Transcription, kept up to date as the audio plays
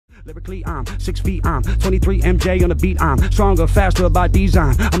Lyrically, I'm 6 feet, I'm 23 MJ on the beat, I'm stronger, faster by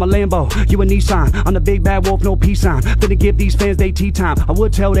design. I'm a Lambo, you a Nissan, I'm the big bad wolf, no peace sign. Finna give these fans they tea time. I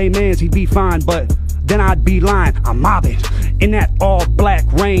would tell they mans he'd be fine, but then I'd be lying. I'm mobbing in that all black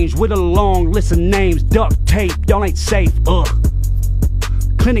range with a long list of names. Duct tape, y'all ain't safe,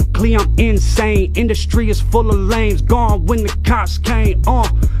 Clinically, I'm insane. Industry is full of lames. Gone when the cops came,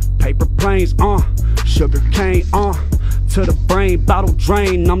 Paper planes, sugar cane, to the brain, bottle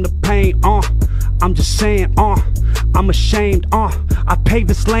drain. I'm the pain, I'm just saying, I'm ashamed, I paved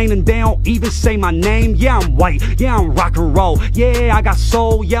this lane and they don't even say my name. Yeah, I'm white, yeah, I'm rock and roll. Yeah, I got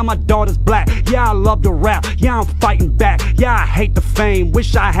soul, yeah, my daughter's black. Yeah, I love to rap, yeah, I'm fighting back. Yeah, I hate the fame,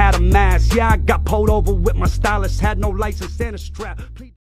 wish I had a mask. Yeah, I got pulled over with my stylist, had no license and a strap. Please